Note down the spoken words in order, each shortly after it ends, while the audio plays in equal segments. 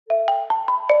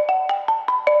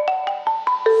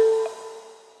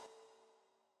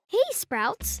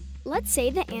Sprouts, let's say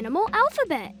the animal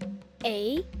alphabet.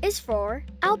 A is for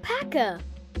alpaca.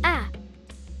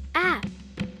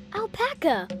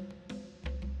 Alpaca.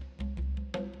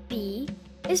 B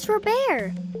is for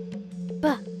bear.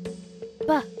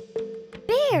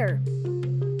 Bear.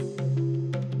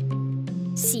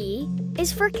 C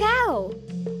is for cow.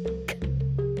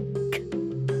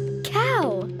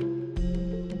 Cow.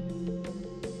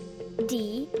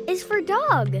 D is for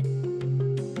dog.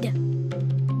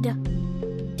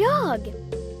 Dog.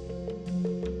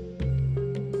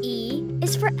 E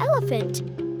is for elephant.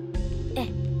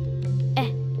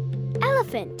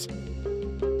 Elephant.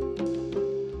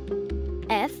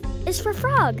 F is for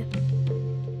frog.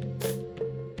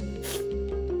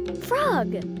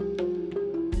 Frog.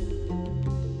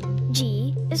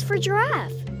 G is for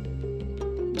giraffe.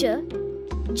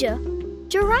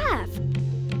 Giraffe.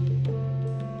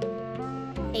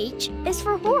 H is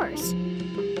for horse.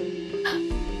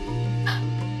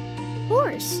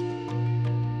 Horse.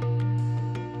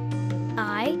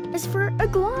 I is for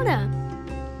iguana.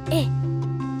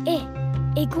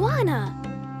 Iguana.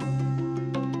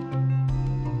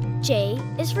 J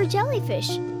is for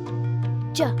jellyfish.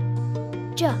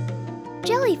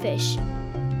 Jellyfish.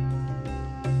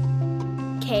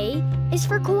 K is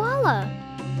for koala.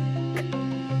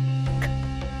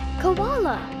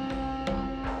 Koala.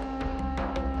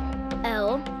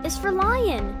 L is for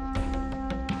lion.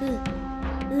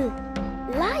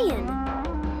 Lion.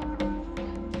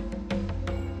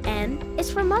 M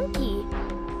is for monkey.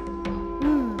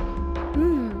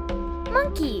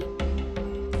 Monkey.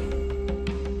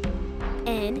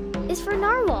 N is for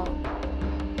narwhal.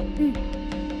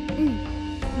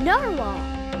 Narwhal.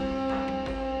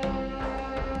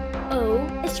 O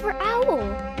is for owl.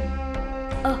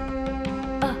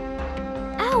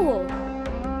 Owl.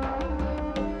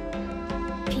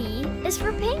 P is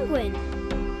for penguin.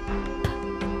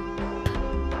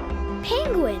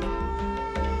 Penguin.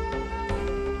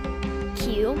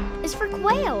 Q is for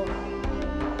quail.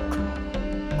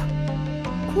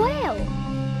 Quail.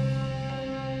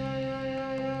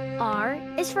 R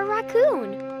is for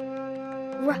raccoon.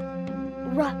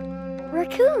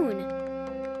 Raccoon.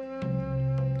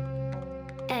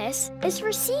 S is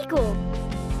for seagull.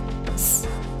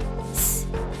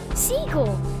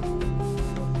 Seagull.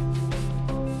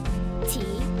 T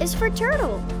is for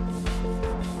turtle.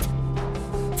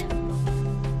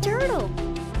 Turtle.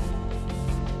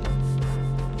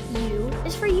 U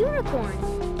is for unicorn.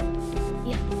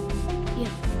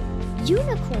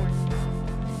 Unicorn.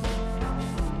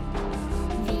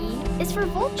 V is for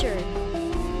vulture.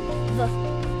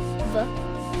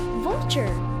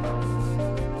 Vulture.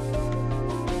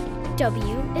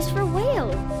 W is for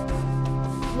whale.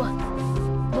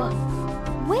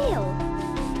 Whale.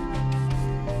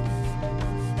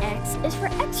 X is for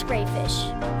X-ray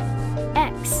fish.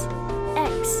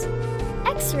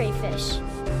 X-ray fish.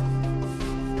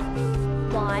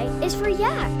 Y is for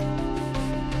yak.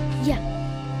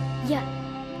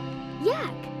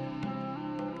 Yak.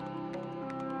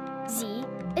 Z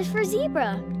is for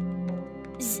zebra.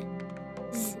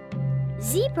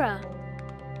 Zebra.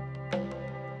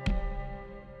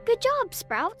 Good job,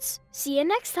 Sprouts. See you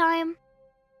next time.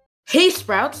 Hey,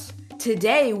 Sprouts!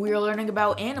 Today we are learning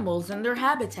about animals and their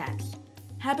habitats.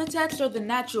 Habitats are the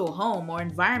natural home or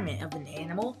environment of an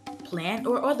animal, plant,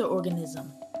 or other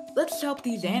organism. Let's help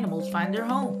these animals find their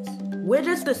homes. Where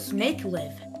does the snake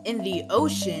live? In the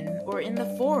ocean or in the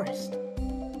forest?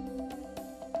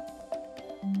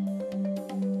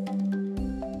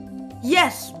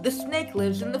 Yes, the snake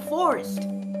lives in the forest.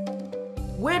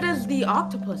 Where does the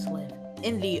octopus live?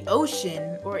 In the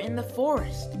ocean or in the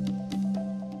forest?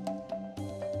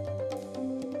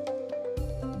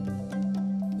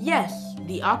 Yes,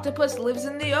 the octopus lives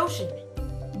in the ocean.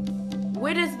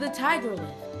 Where does the tiger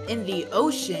live? In the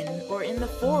ocean or in the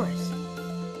forest?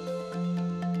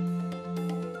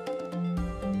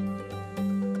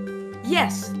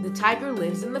 Yes, the tiger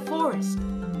lives in the forest.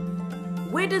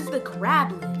 Where does the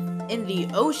crab live? In the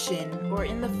ocean or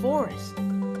in the forest?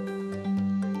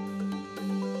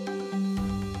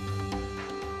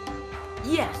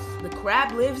 Yes, the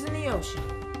crab lives in the ocean.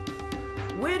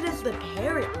 Where does the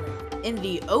parrot live? In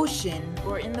the ocean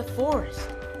or in the forest?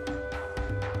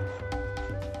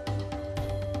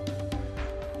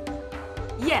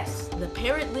 Yes, the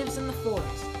parrot lives in the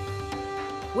forest.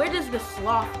 Where does the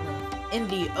sloth live? In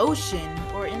the ocean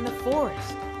or in the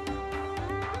forest?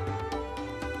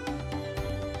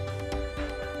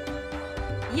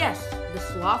 Yes, the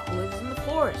sloth lives in the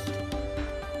forest.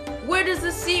 Where does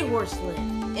the seahorse live?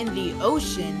 In the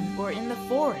ocean or in the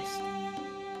forest?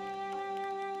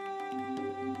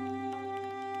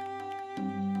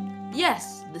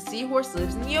 Yes, the seahorse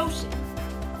lives in the ocean.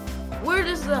 Where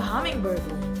does the hummingbird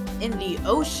live? In the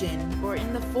ocean or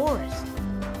in the forest?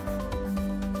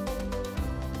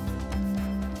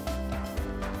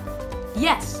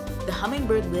 Yes, the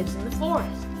hummingbird lives in the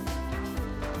forest.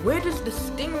 Where does the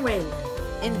stingray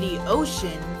live? In the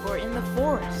ocean or in the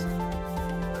forest?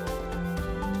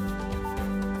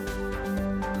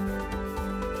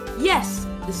 Yes,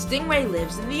 the stingray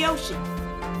lives in the ocean.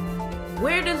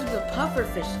 Where does the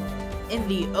pufferfish live? In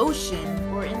the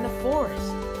ocean or in the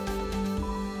forest?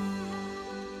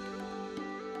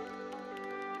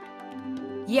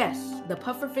 Yes, the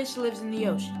pufferfish lives in the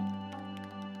ocean.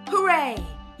 Hooray!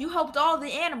 You helped all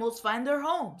the animals find their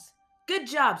homes. Good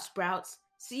job, Sprouts.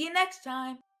 See you next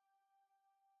time.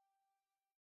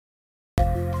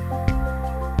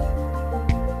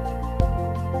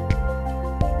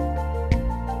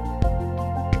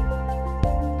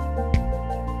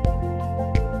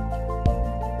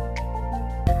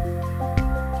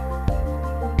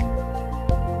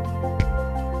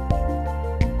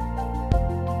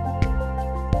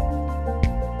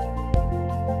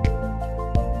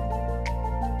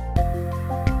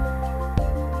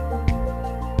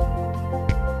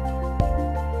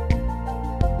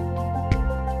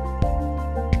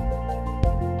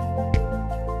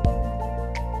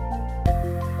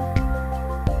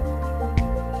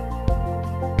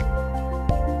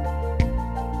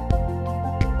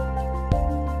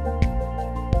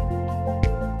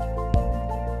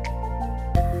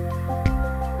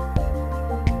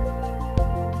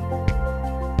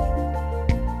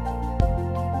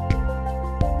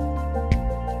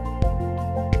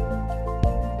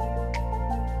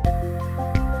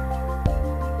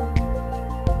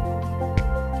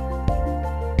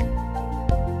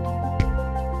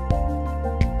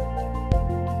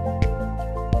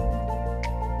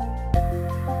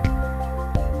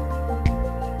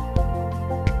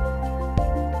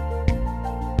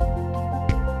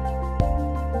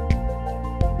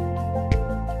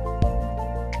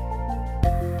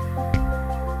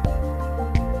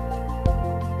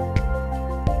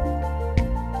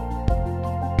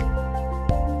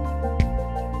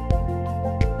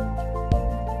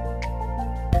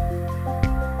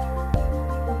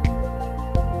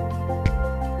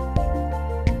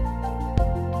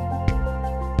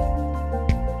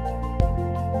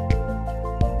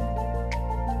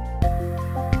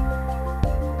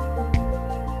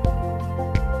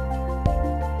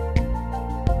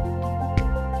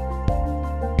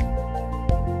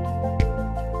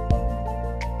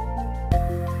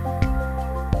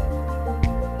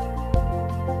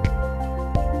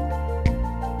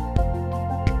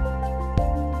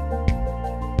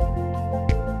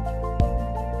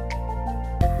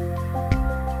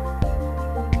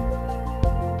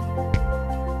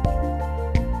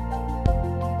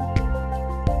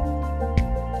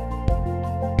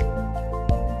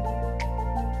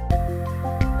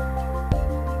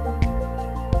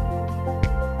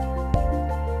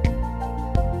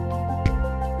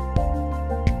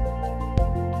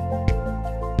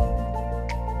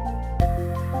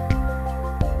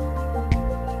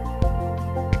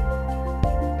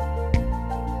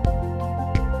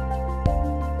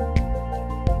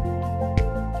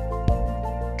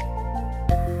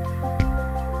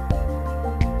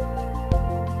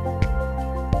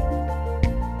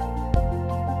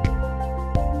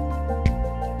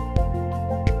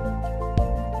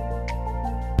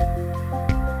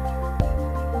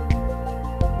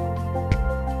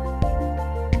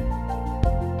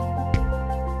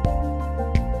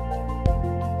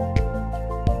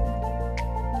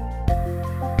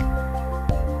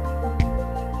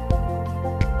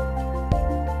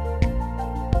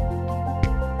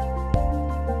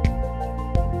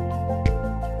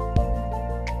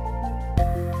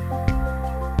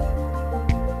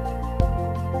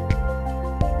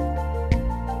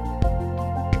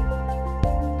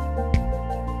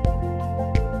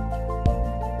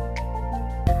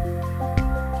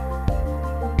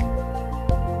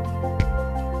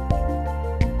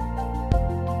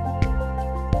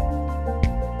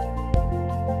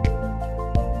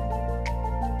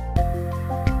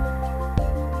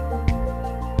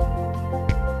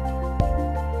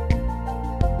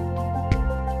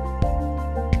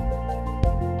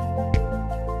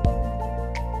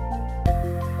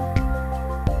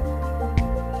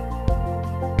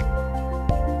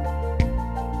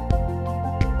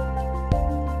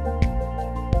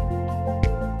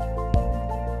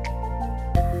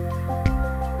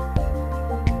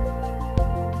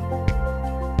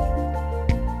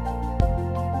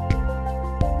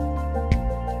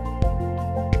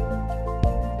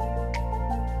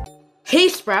 Hey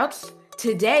Sprouts!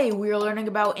 Today, we are learning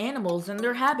about animals and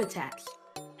their habitats.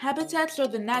 Habitats are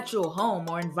the natural home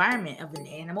or environment of an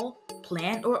animal,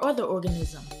 plant, or other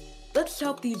organism. Let's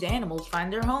help these animals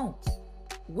find their homes.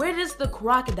 Where does the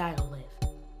crocodile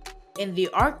live? In the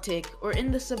Arctic or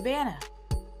in the savanna?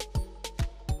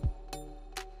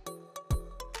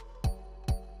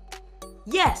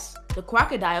 Yes, the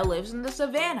crocodile lives in the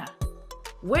savanna.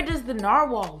 Where does the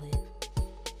narwhal live?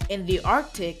 In the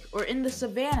Arctic or in the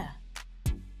savanna?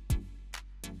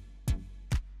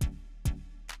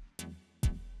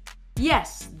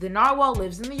 Yes, the narwhal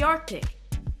lives in the Arctic.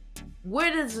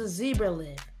 Where does the zebra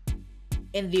live?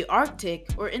 In the Arctic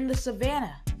or in the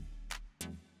savanna?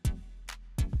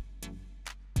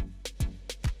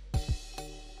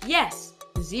 Yes,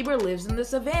 the zebra lives in the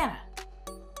savanna.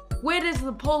 Where does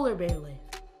the polar bear live?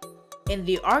 In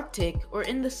the Arctic or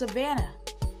in the savanna?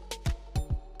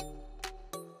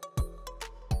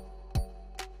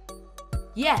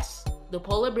 Yes, the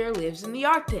polar bear lives in the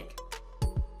Arctic.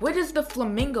 Where does the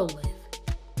flamingo live?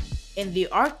 In the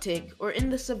Arctic or in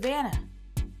the savanna?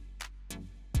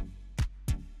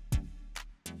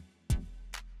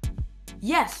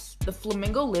 Yes, the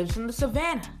flamingo lives in the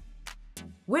savanna.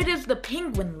 Where does the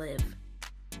penguin live?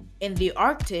 In the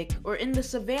Arctic or in the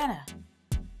savanna?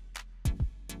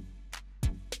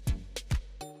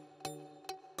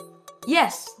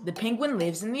 Yes, the penguin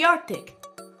lives in the Arctic.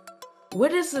 Where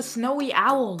does the snowy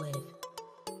owl live?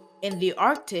 In the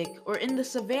Arctic or in the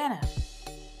savanna?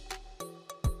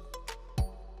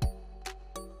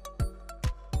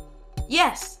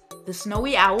 Yes, the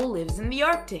snowy owl lives in the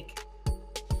Arctic.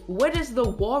 Where does the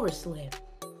walrus live?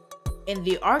 In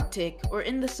the Arctic or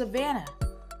in the savanna?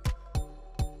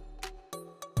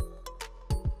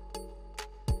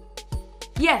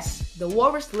 Yes, the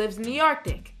walrus lives in the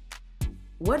Arctic.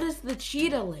 Where does the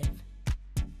cheetah live?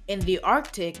 In the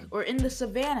Arctic or in the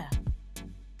savanna?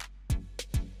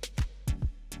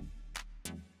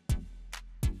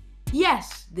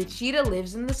 Yes, the cheetah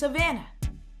lives in the savanna.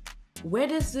 Where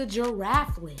does the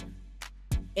giraffe live?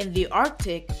 In the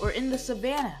Arctic or in the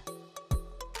savanna?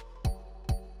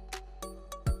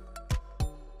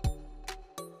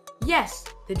 Yes,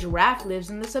 the giraffe lives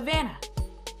in the savanna.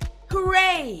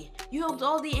 Hooray! You helped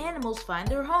all the animals find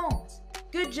their homes.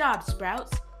 Good job,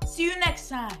 Sprouts. See you next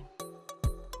time.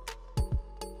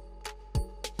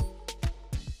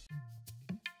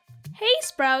 Hey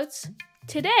Sprouts!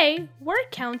 Today we're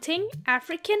counting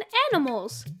African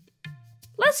animals.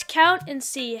 Let's count and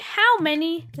see how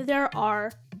many there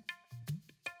are.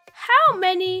 How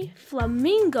many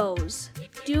flamingos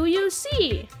do you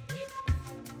see?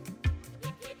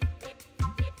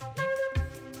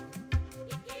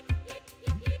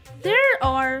 There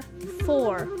are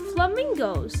 4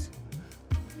 flamingos.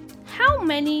 How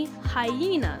many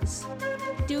hyenas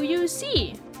do you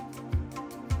see?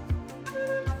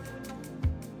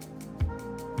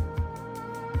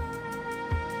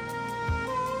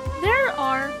 There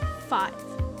are 5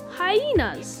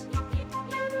 hyenas.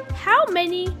 How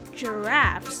many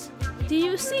giraffes do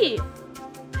you see?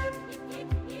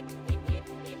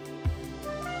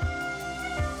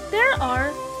 There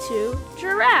are 2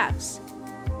 giraffes.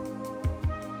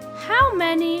 How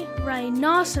many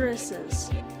rhinoceroses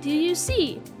do you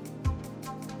see?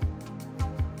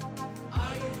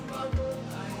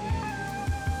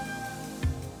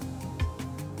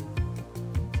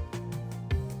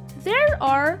 There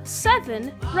are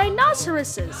 7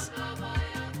 rhinoceroses.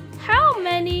 How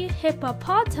many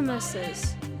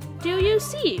hippopotamuses do you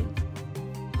see?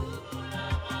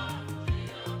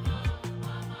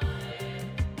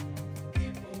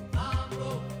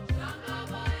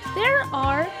 There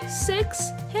are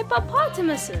 6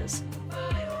 hippopotamuses.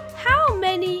 How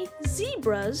many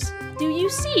zebras do you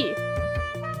see?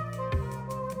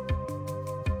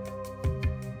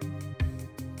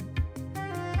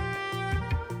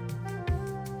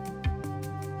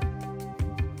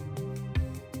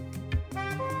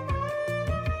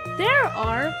 There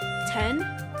are 10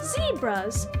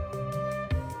 zebras.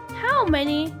 How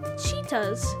many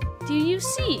cheetahs do you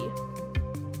see?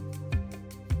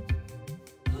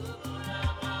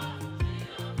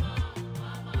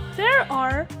 There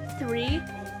are 3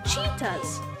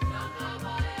 cheetahs.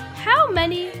 How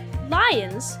many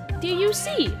lions do you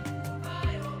see?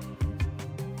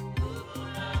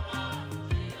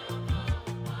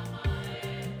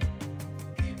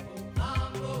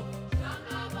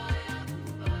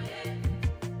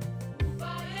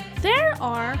 There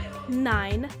are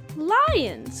 9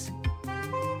 lions.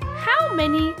 How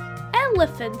many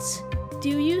elephants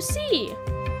do you see?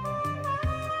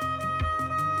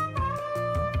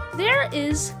 There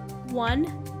is 1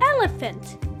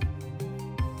 elephant.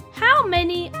 How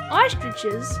many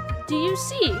ostriches do you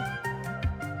see?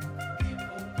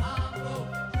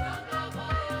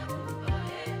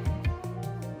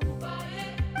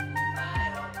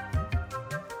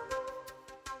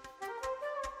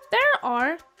 There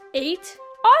are 8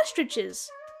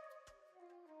 ostriches.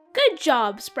 Good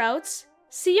job, Sprouts.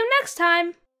 See you next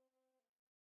time.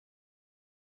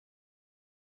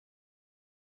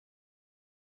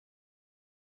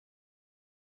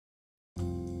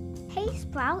 Hey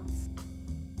Sprouts!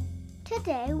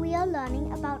 Today we are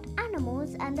learning about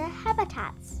animals and their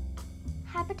habitats.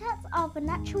 Habitats are the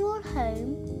natural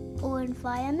home or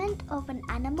environment of an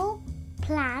animal,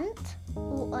 plant,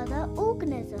 or other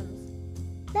organisms.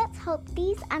 Let's help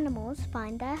these animals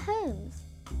find their homes.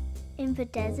 In the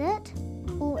desert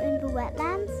or in the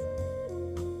wetlands?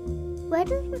 Where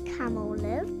does the camel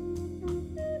live?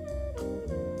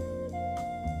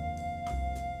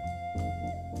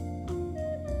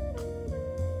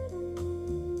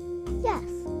 Yes,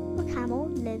 the camel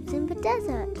lives in the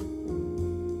desert.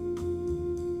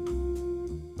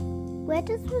 Where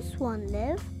does the swan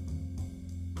live?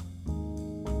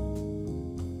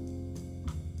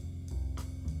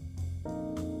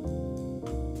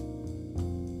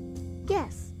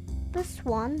 Yes, the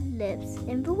swan lives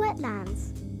in the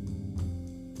wetlands.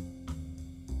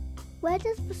 Where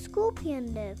does the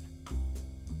scorpion live?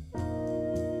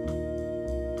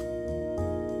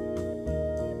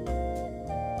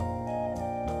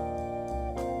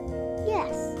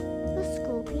 Yes, the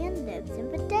scorpion lives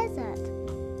in the desert.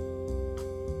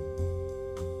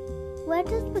 Where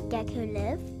does the gecko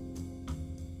live?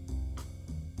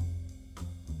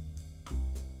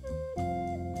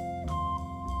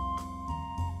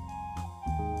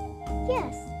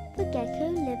 Yes, the gecko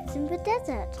lives in the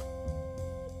desert.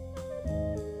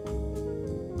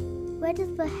 Where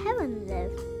does the heron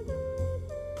live?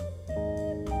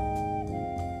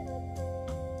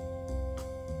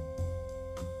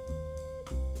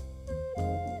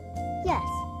 Yes,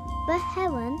 the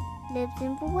heron lives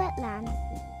in the wetlands.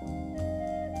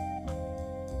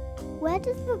 Where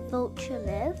does the vulture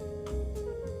live?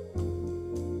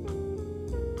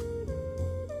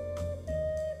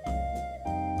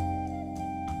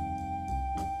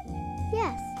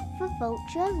 Yes, the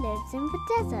vulture lives in the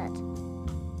desert.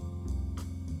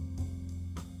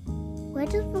 Where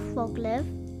does the frog live?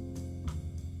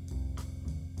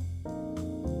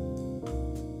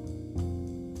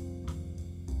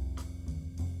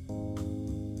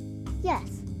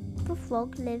 Yes, the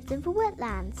frog lives in the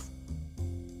wetlands.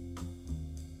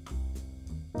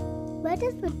 Where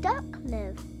does the duck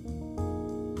live?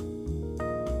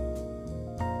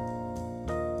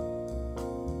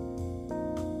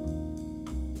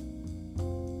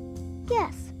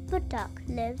 Yes, the duck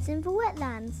lives in the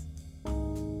wetlands.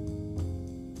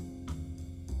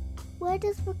 Where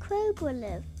does the cobra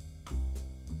live?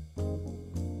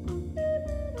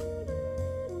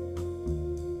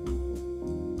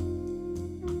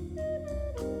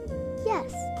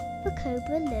 Yes, the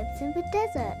cobra lives in the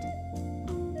desert.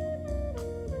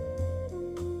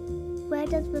 Where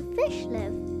does the fish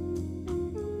live?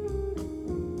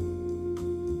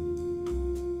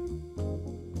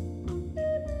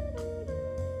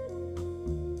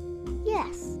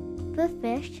 Yes, the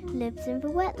fish lives in the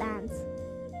wetlands.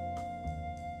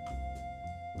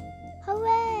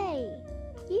 Hooray!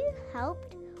 You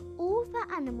helped all the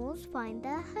animals find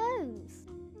their homes.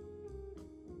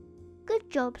 Good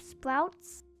job,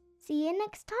 Sprouts. See you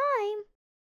next time.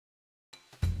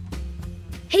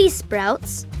 Hey,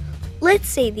 Sprouts. Let's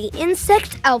say the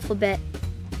insect alphabet.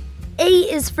 A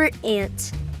is for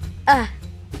ant.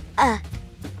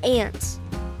 Ant.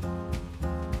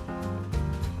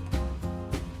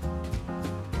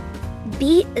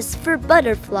 B is for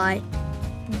butterfly.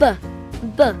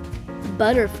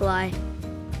 Butterfly.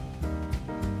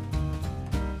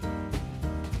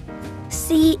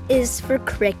 C is for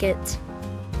cricket.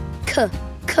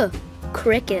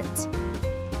 Cricket.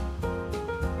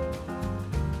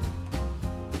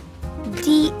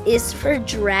 D is for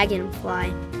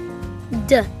dragonfly.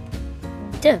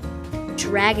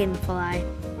 Dragonfly.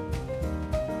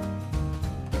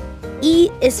 E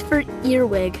is for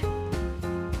earwig.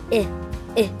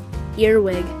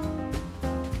 Earwig.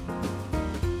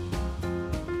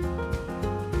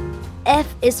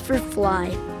 F is for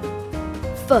fly.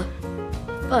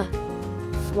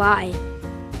 Fly.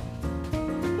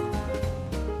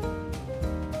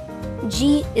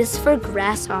 G is for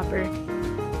grasshopper.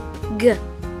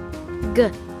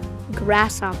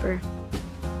 Grasshopper.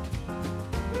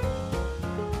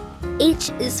 H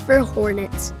is for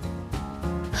hornet.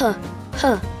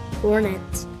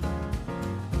 Hornet.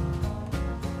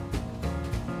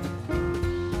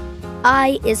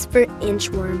 I is for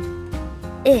inchworm.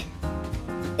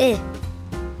 I,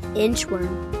 inchworm.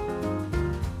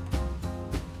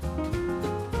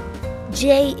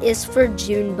 J is for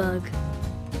Junebug.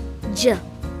 J,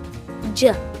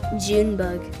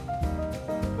 Junebug.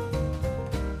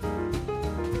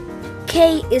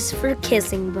 K is for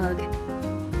kissing bug.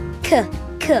 K,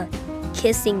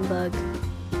 kissing bug.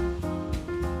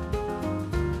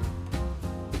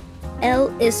 L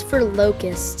is for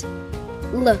locust.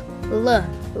 L,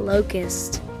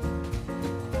 locust.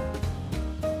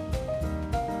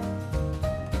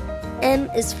 M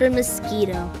is for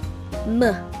mosquito. M,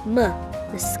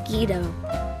 mosquito.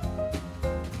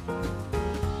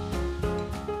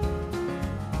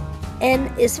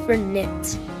 N is for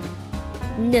knit.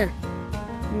 N,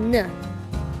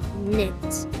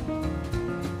 knit.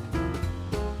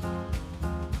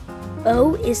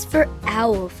 O is for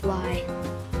owl fly.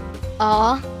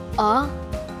 Owl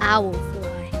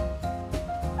fly.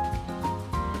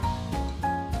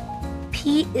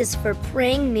 P is for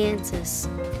praying mantis.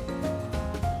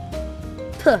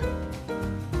 P,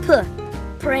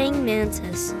 praying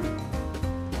mantis.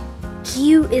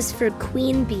 Q is for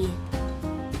queen bee.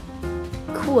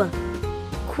 Qu,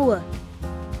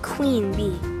 queen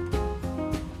bee.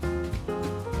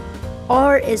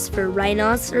 R is for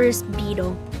rhinoceros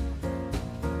beetle.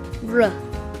 R,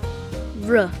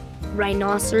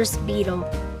 rhinoceros beetle.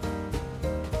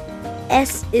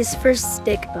 S is for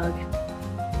stick bug.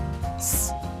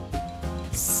 S,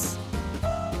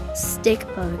 stick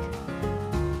bug.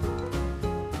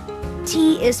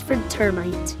 T is for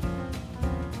termite.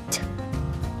 T,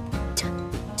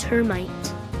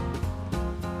 termite.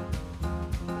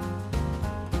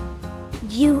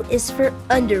 U is for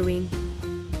underwing.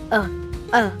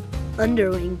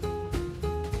 Underwing.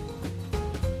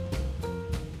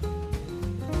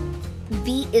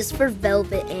 V is for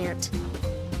velvet ant.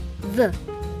 The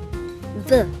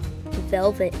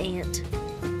velvet ant.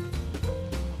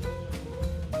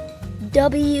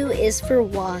 W is for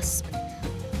wasp.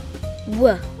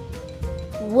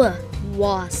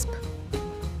 Wasp.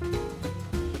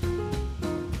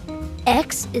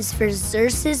 X is for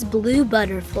Xerxes blue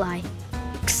butterfly.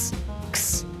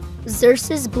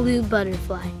 Xerxes blue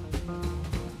butterfly.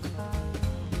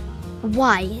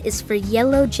 Y is for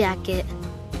yellow jacket.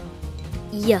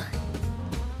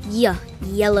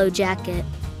 Yellow jacket.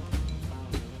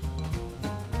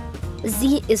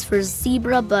 Z is for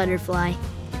zebra butterfly.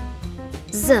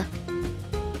 Z,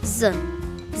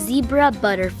 zebra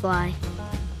butterfly.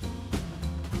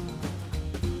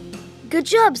 Good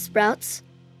job, Sprouts.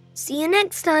 See you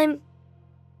next time.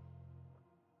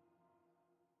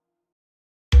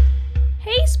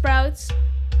 Hey, Sprouts!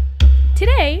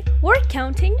 Today, we're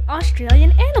counting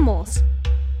Australian animals.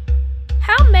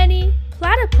 How many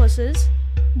platypuses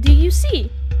do you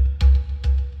see?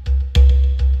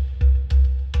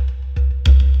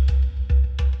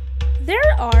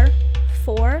 There are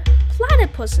 4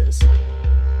 platypuses.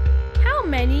 How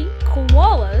many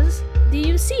koalas do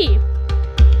you see?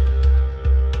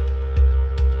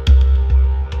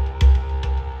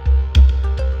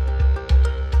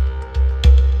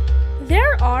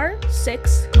 There are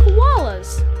 6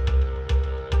 koalas.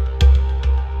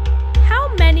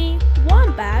 How many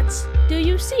wombats do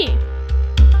you see?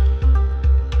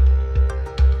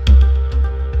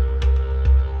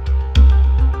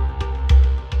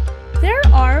 There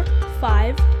are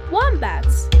 5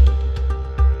 wombats.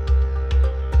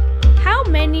 How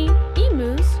many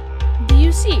emus do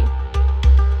you see?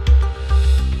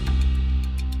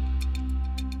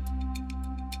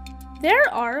 There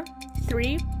are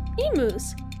 3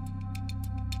 emus.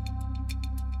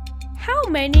 How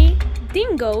many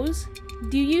dingoes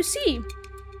do you see?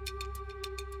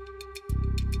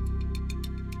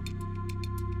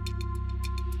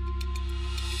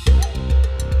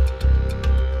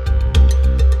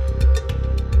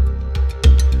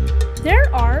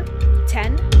 There are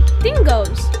 10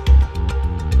 dingoes.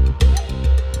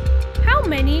 How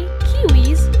many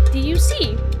kiwis do you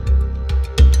see?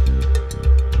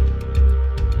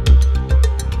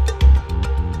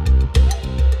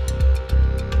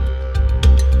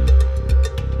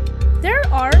 There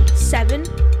are 7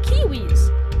 kiwis.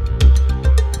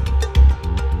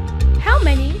 How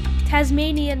many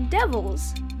Tasmanian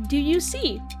devils do you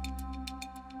see?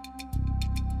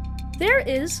 There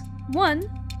is 1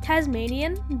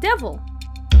 Tasmanian devil.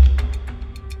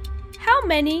 How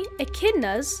many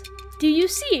echidnas do you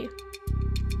see?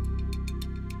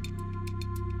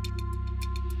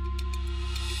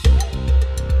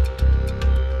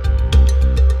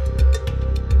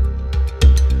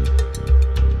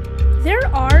 There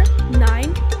are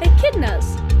 9 echidnas.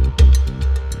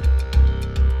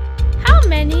 How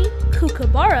many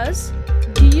kookaburras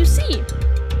do you see?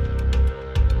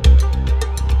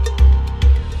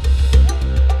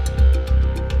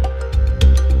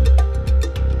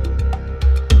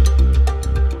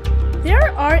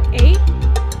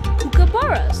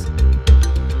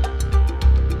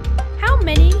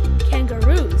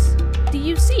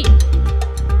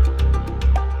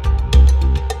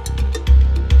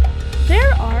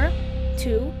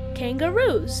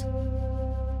 kangaroos.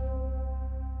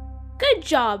 Good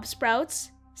job,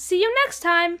 Sprouts. See you next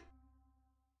time.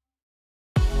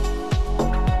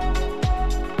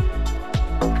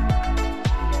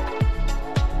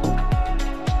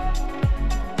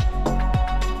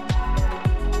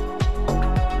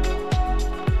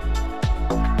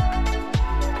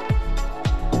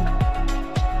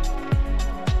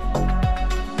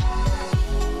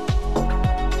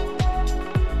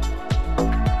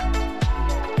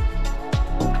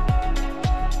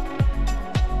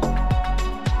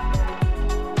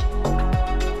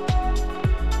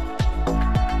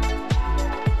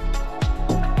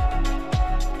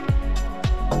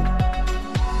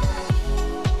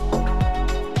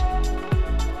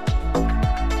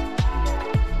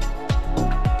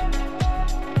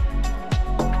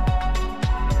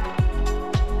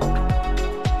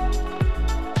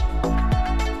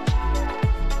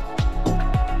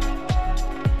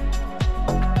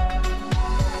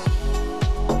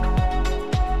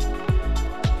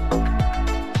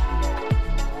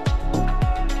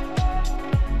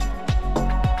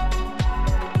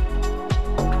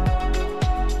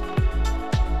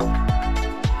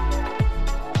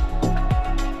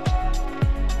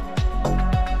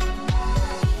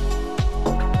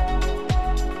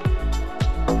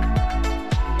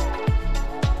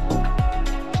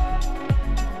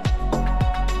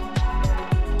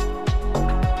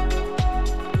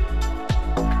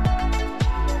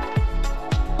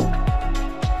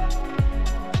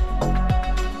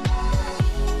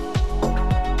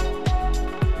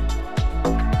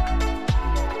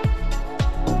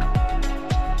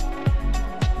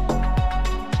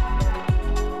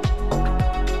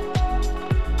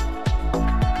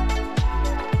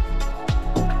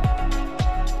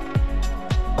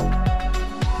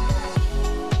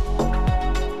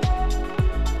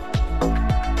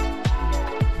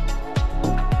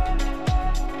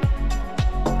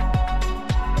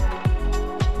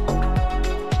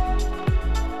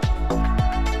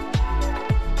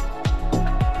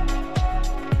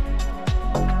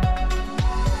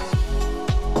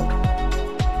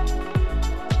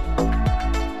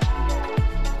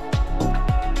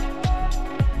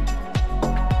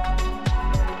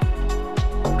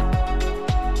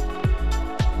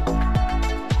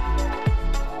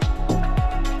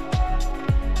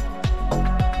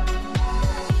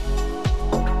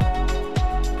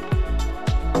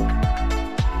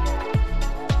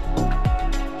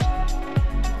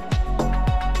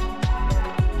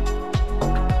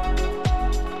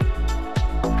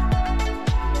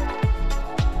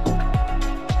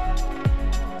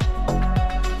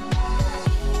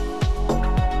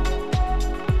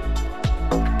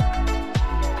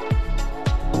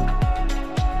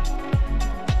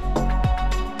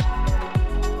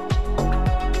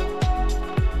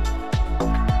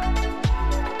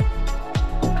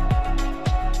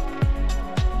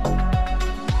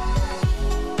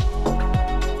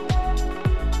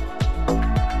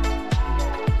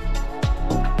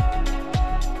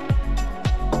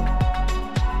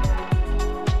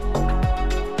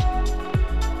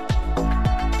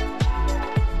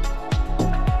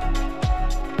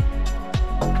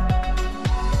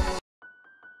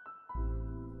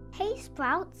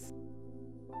 Sprouts.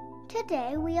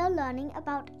 Today we are learning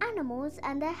about animals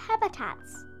and their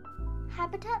habitats.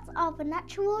 Habitats are the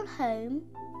natural home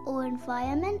or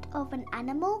environment of an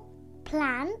animal,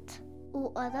 plant,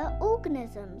 or other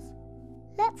organisms.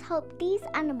 Let's help these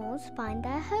animals find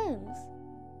their homes.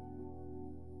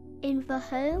 In the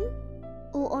home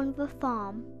or on the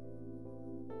farm?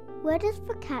 Where does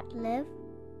the cat live?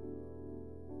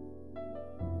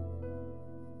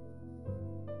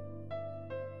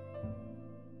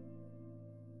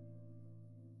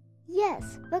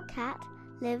 Yes, the cat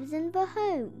lives in the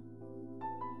home.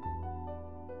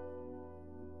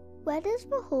 Where does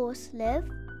the horse live?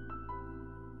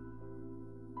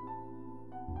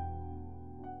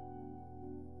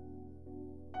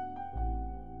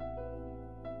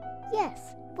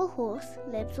 Yes, the horse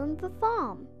lives on the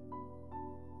farm.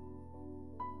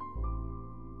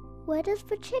 Where does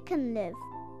the chicken live?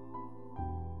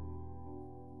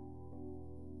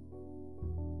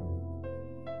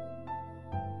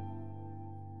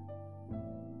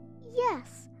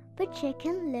 Yes, the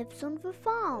chicken lives on the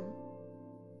farm.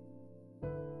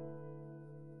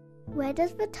 Where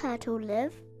does the turtle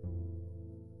live?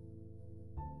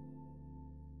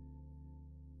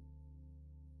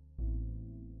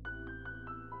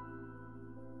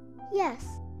 Yes,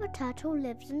 the turtle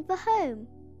lives in the home.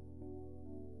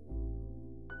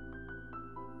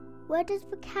 Where does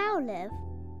the cow live?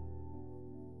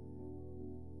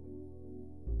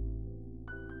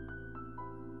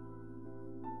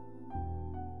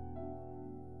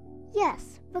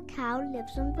 Yes, the cow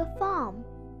lives on the farm.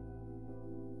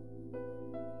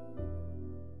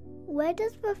 Where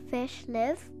does the fish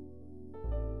live?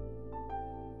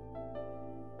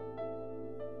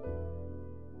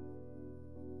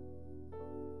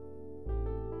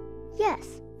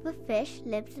 Yes, the fish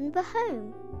lives in the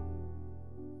home.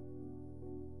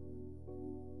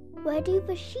 Where do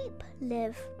the sheep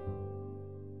live?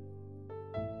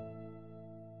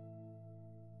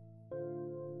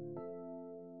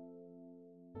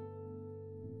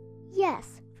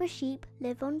 Yes, the sheep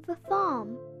live on the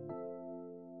farm.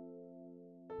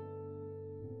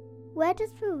 Where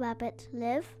does the rabbit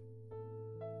live?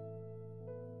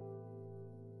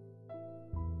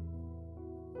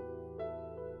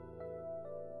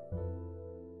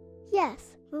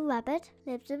 Yes, the rabbit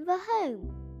lives in the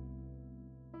home.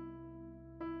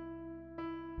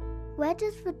 Where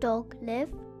does the dog live?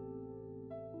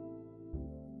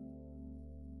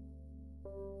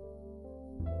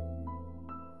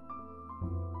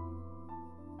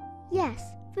 Yes,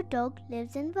 the dog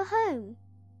lives in the home.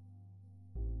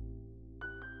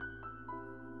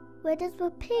 Where does the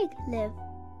pig live?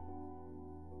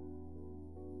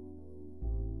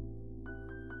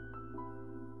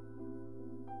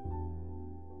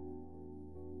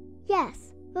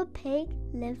 Yes, the pig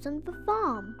lives on the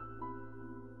farm.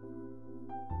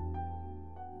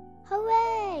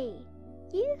 Hooray!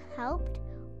 You helped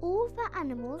all the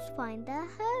animals find their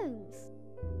homes.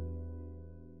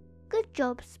 Good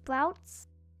job, Sprouts.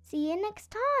 See you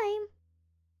next time.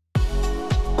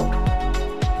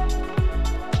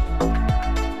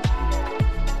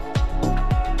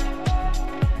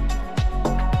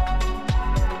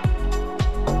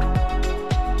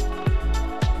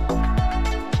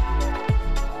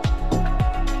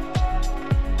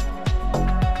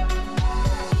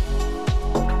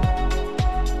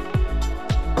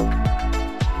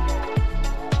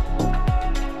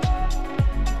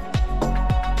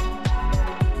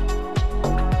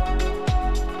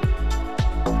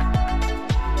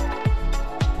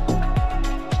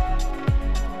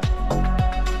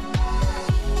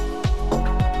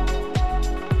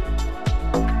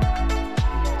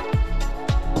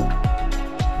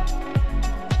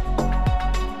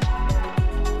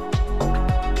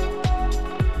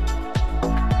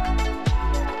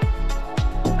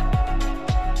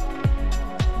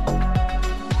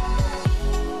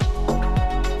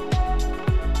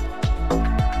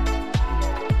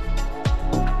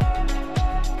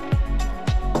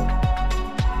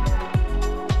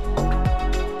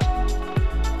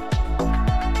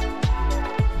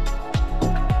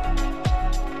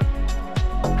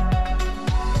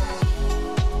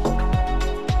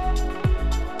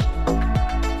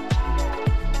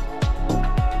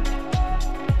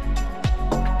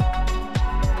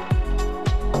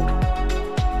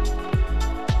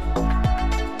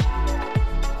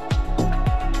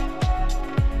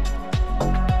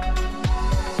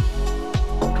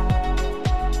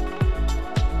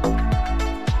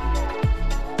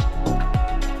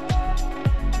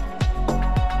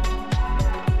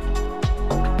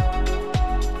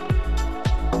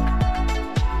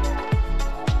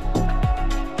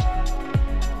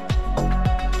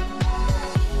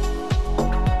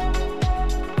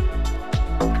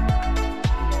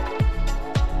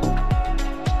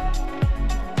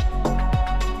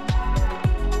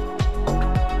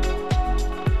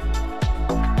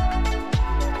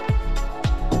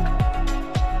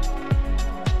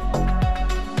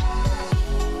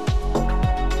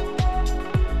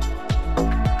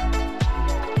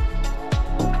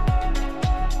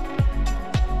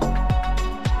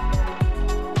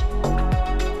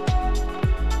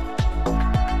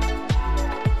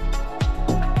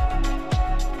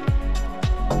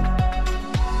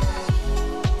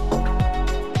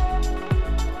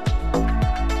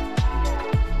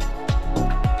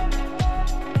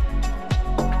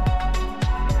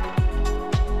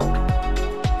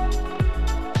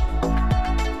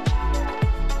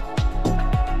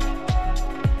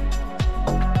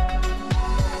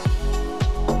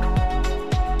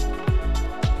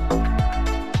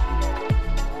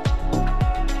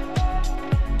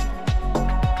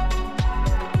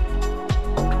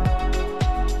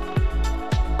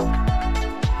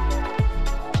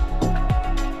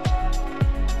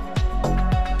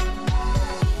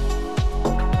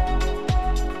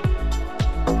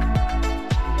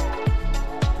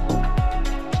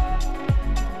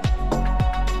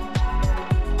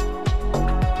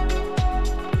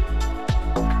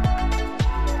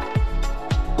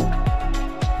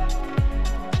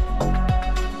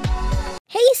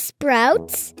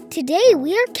 Sprouts. Today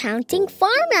we are counting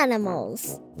farm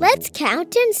animals. Let's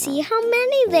count and see how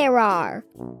many there are.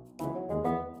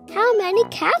 How many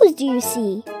cows do you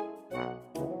see?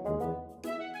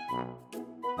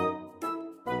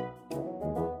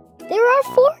 There are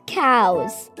 4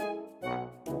 cows.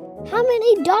 How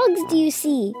many dogs do you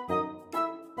see?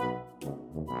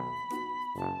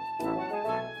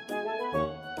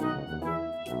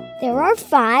 There are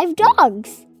 5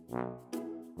 dogs.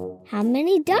 How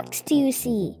many ducks do you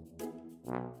see?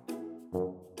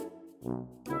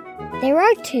 There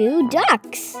are 2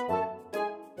 ducks.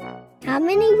 How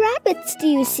many rabbits do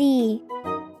you see?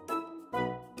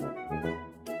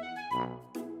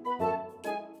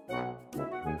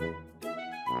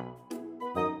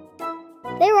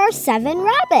 There are 7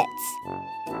 rabbits.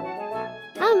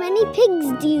 How many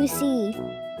pigs do you see?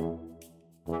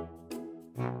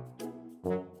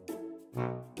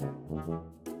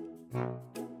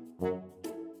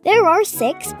 There are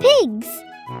 6 pigs.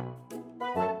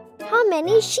 How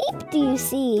many sheep do you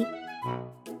see?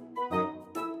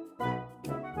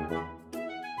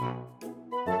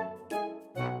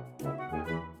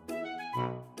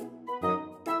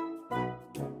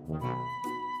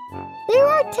 There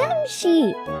are 10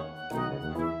 sheep.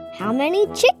 How many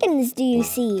chickens do you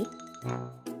see?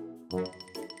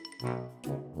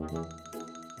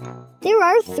 There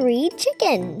are 3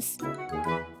 chickens.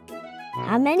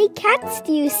 How many cats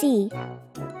do you see?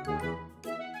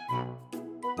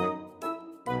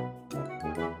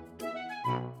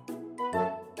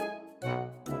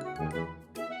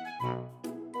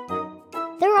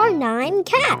 There are 9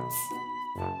 cats.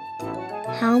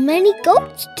 How many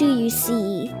goats do you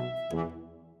see?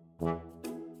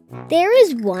 There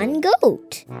is 1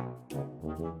 goat.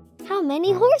 How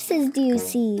many horses do you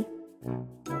see?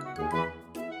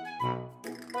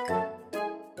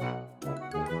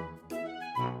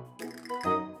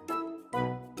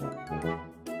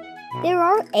 There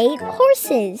are 8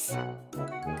 horses.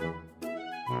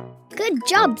 Good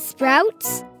job,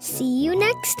 Sprouts. See you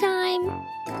next time.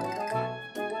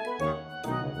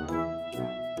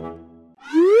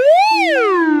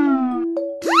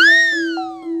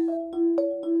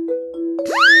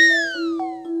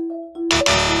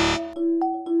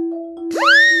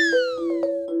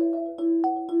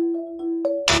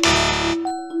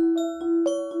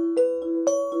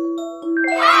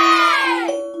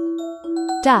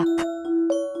 Duck.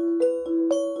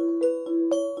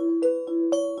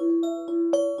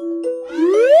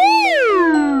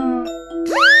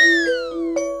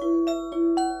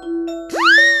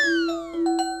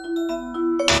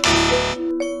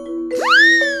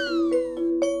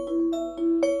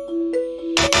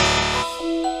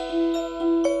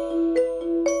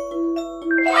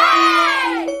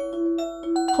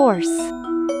 Horse.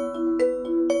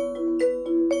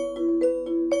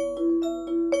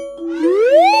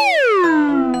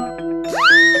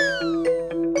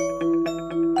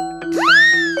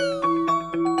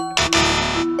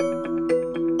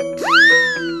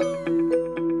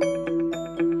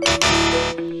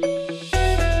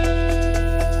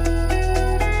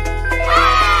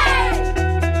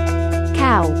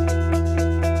 Cow.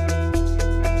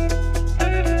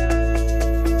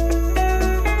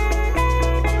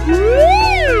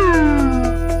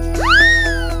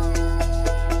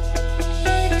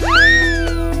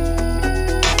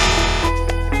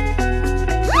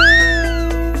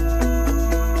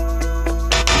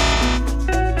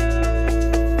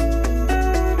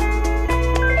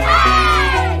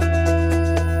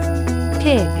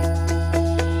 Pig.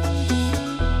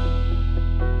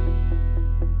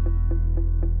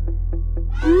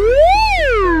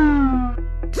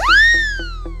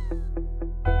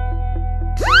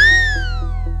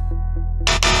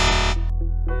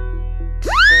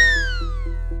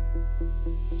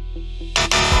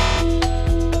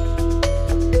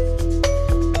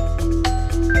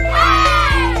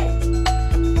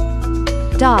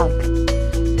 Dog.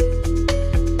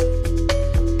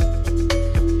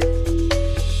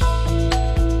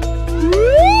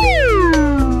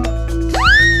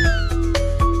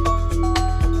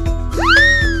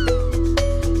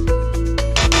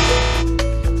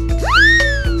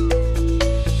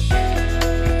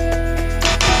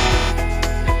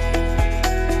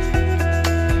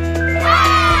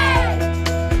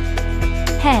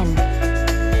 Hen.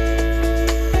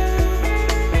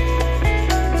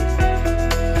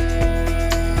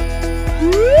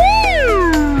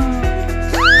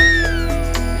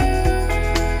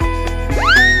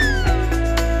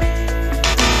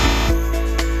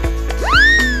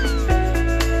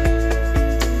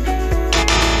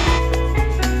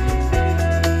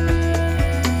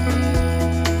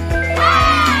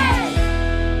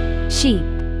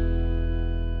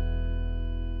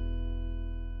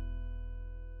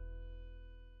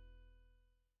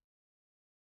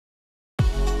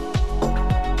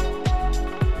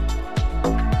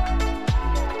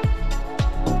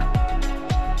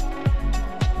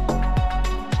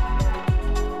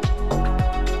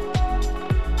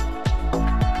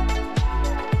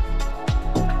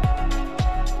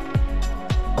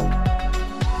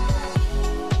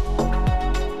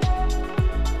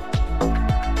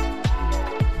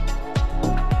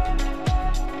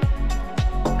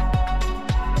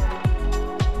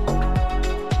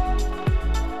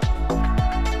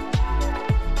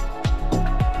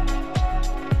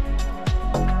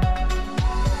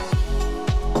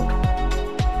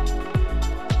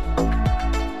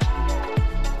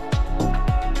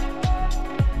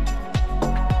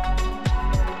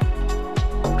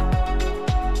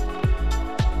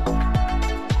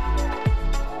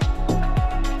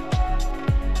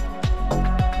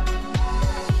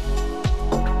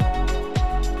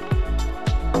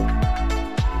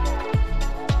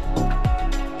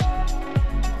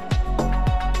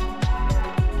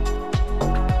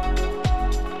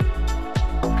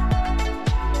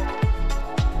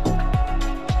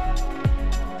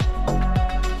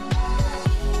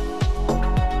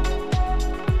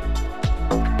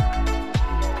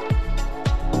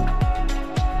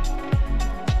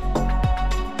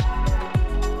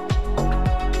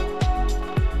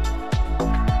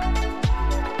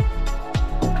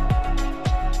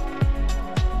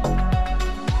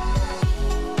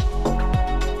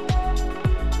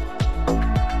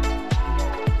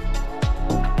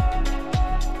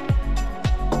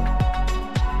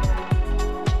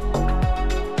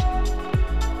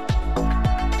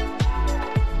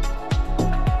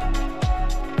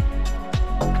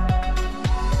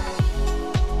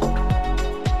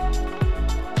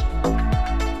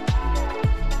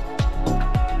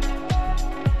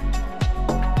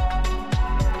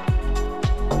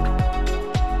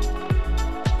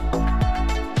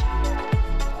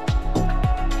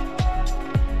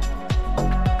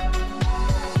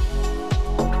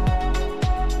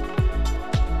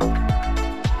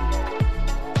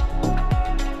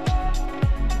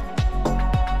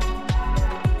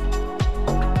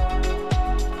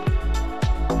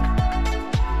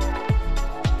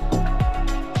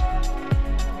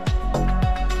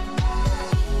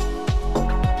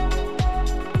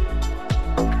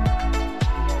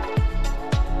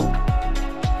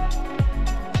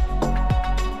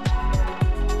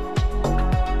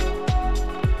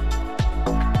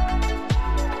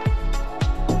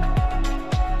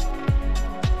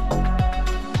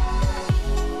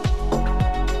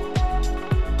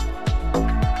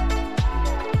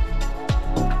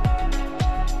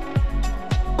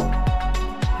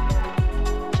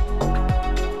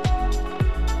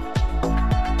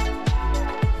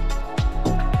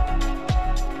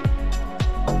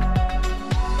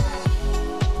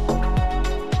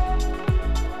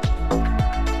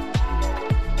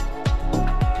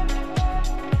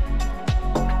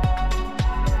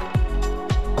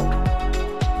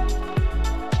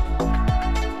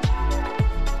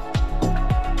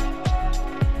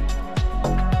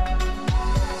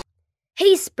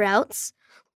 Sprouts.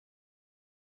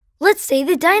 Let's say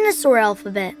the dinosaur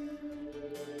alphabet.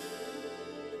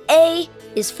 A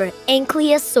is for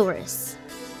Ankylosaurus.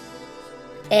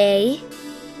 A,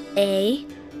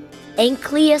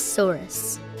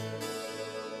 Ankylosaurus.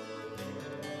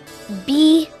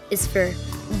 B is for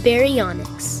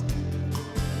Baryonyx.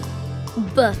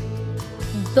 B,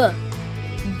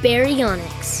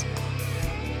 Baryonyx.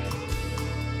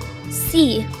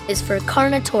 C is for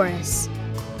Carnotaurus.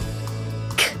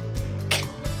 K,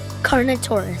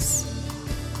 Carnotaurus.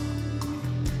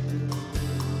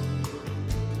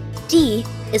 D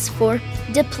is for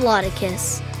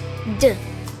Diplodocus.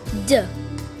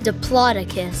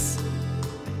 Diplodocus.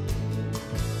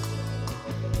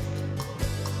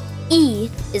 E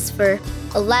is for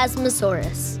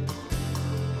Elasmosaurus.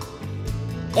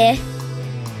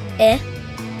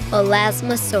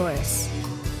 Elasmosaurus.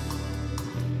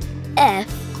 F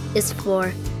is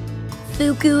for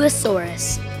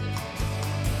Fukuosaurus.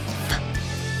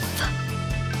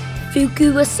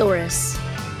 Fukuosaurus.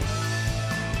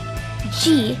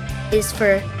 G is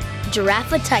for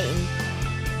Giraffatitan.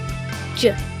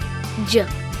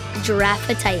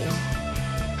 Giraffatitan.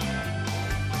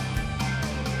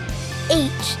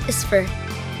 H is for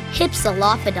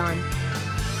Hypsilophodon.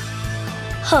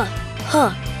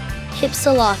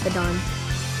 Hypsilophodon.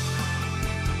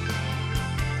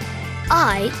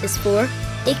 I is for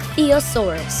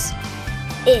Ichthyosaurus.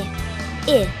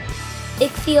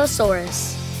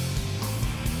 Ichthyosaurus.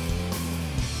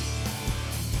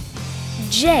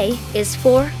 J is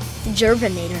for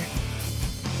Gervinator.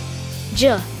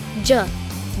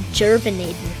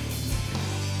 Gervinator.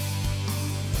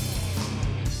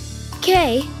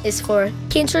 K is for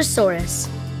Kintrosaurus.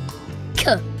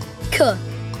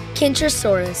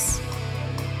 Kintrosaurus.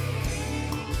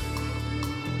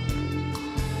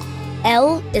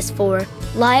 L is for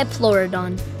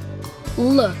Lioplorodon.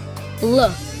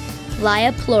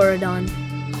 Lioplorodon.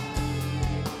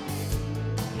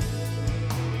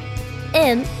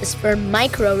 M is for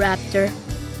Microraptor.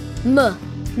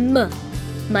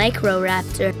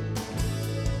 Microraptor.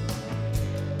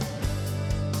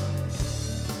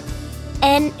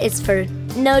 N is for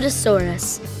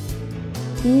Nodosaurus.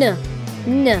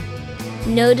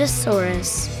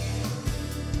 Nodosaurus.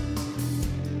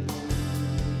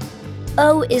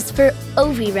 O is for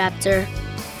Oviraptor.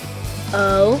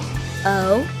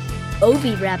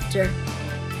 Oviraptor.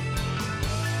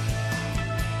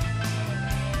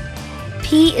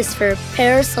 P is for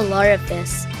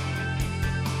Parasaurolophus.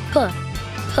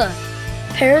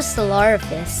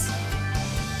 Parasaurolophus.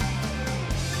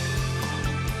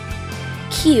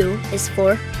 Q is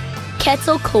for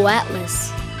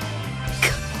Quetzalcoatlus.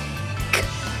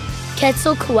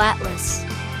 Quetzalcoatlus.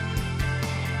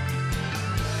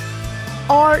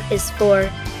 R is for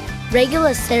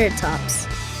Regulaceratops.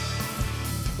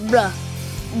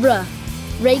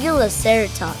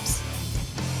 Regulaceratops.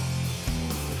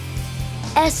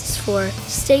 S is for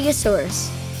Stegosaurus.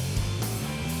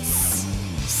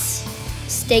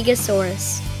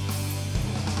 Stegosaurus.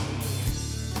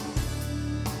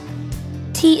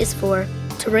 T is for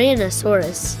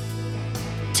Tyrannosaurus.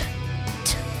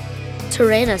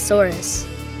 Tyrannosaurus.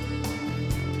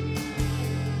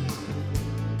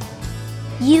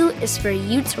 U is for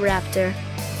Utahraptor.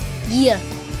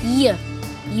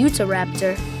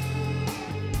 Utahraptor.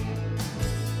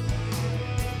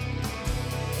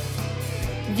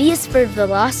 V is for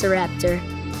Velociraptor.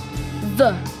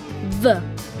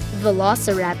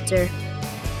 Velociraptor.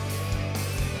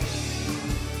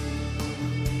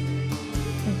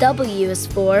 W is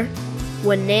for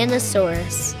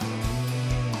Wananosaurus.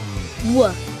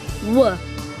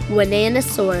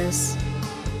 Wananosaurus.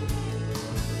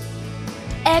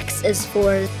 X is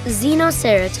for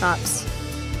Xenoceratops.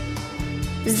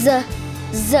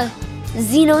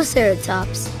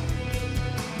 Xenoceratops.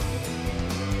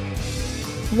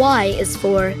 Y is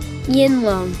for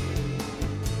Yinlong.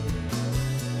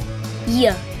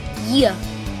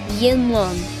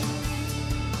 Yinlong.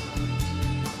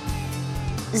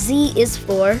 Z is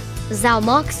for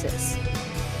Zalmoxis.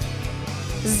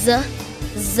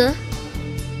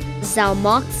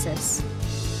 Zalmoxis.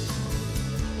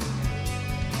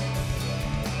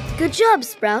 Good job,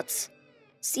 Sprouts.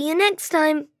 See you next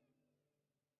time.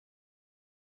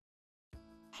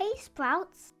 Hey,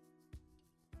 Sprouts.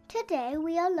 Today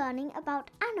we are learning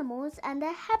about animals and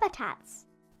their habitats.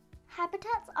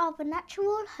 Habitats are the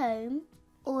natural home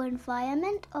or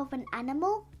environment of an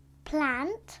animal,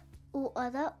 plant, or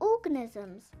other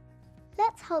organisms.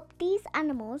 Let's help these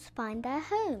animals find their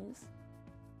homes.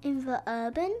 In the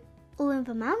urban or in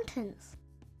the mountains?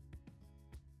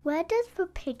 Where does the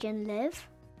pigeon live?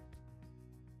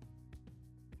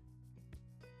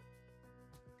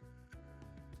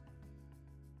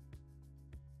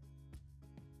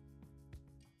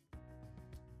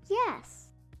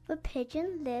 The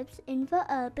pigeon lives in the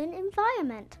urban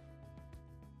environment.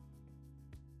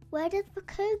 Where does the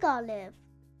cougar live?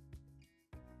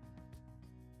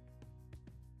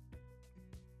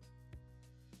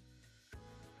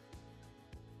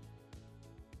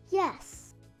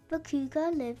 Yes, the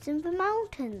cougar lives in the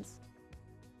mountains.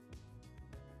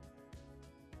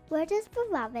 Where does the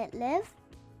rabbit live?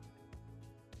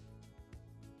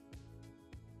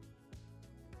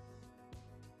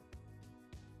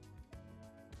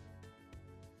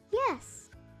 Yes,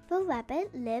 the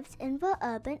rabbit lives in the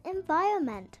urban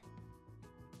environment.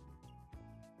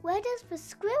 Where does the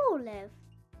squirrel live?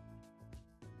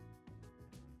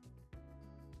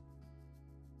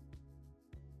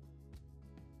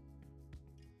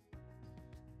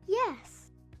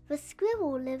 Yes, the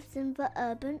squirrel lives in the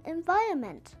urban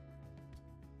environment.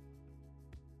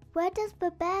 Where does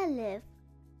the bear live?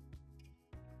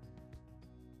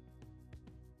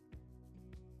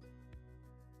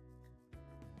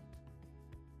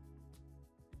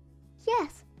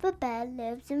 Yes, the bear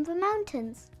lives in the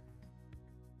mountains.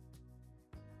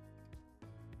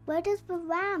 Where does the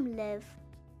ram live?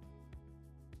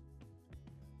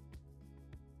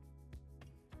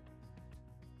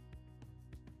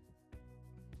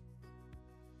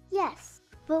 Yes,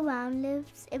 the ram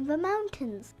lives in the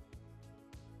mountains.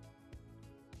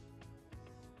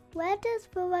 Where does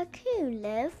the raccoon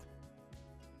live?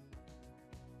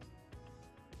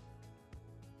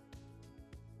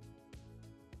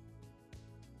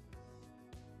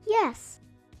 Yes,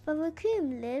 the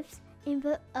raccoon lives in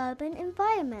the urban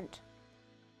environment.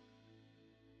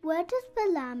 Where does the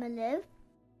llama live?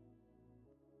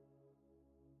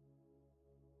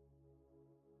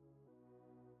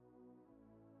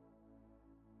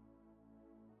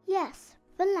 Yes,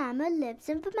 the llama lives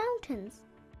in the mountains.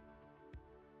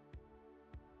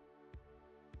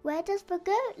 Where does the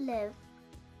goat live?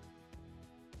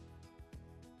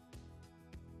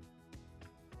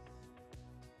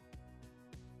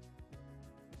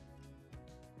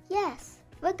 Yes,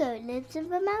 the goat lives in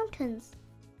the mountains.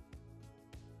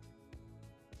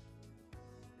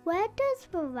 Where does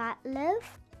the rat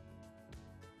live?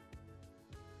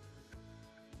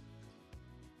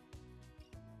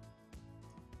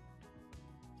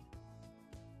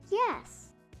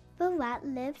 Yes, the rat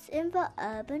lives in the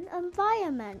urban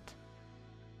environment.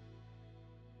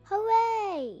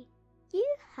 Hooray!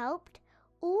 You helped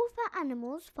all the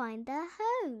animals find their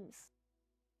homes.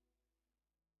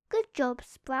 Good job,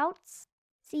 Sprouts.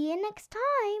 See you next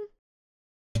time.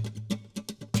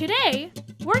 Today,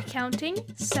 we're counting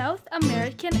South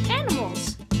American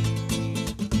animals.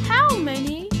 How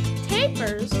many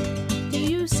tapirs do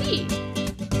you see?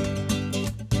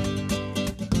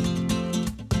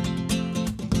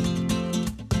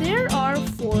 There are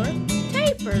 4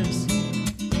 tapirs.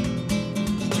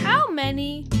 How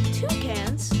many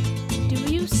toucans do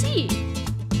you see?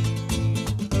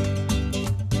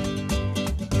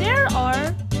 There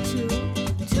are 2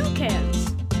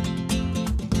 toucans.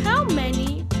 How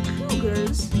many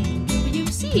cougars do you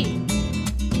see?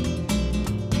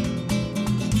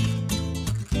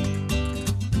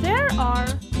 There are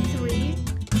 3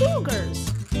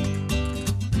 cougars.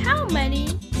 How many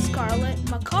scarlet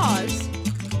macaws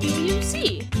do you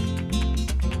see?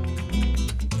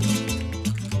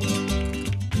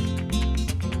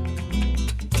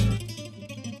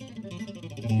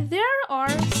 There are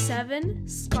 7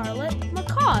 scarlet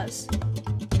macaws.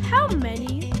 How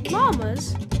many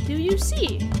llamas do you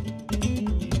see?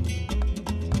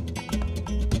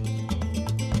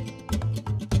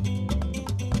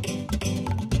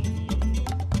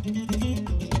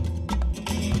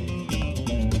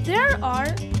 There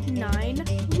are 9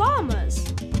 llamas.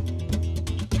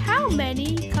 How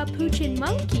many capuchin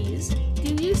monkeys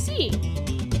do you see?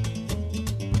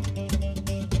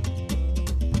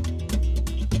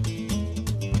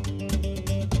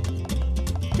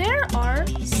 There are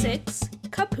 6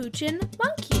 capuchin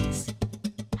monkeys.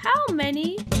 How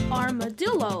many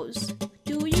armadillos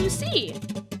do you see?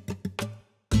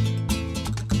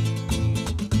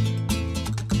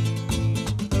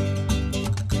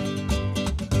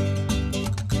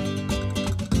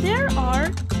 There are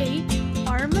 8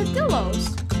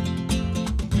 armadillos.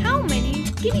 How many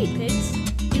guinea pigs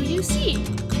do you see?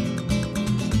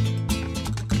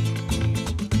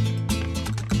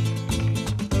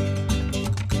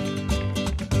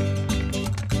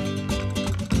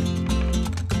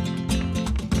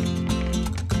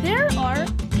 There are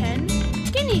 10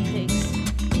 guinea pigs.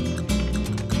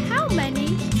 How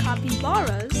many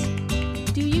capybaras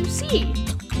do you see?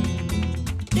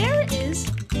 There is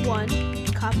 1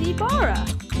 capybara.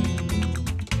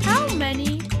 How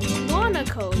many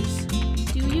guanacos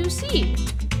do you see?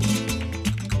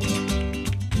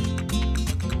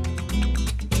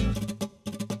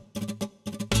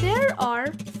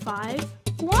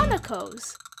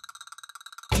 geckos.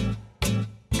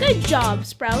 Good job,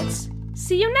 Sprouts.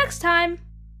 See you next time.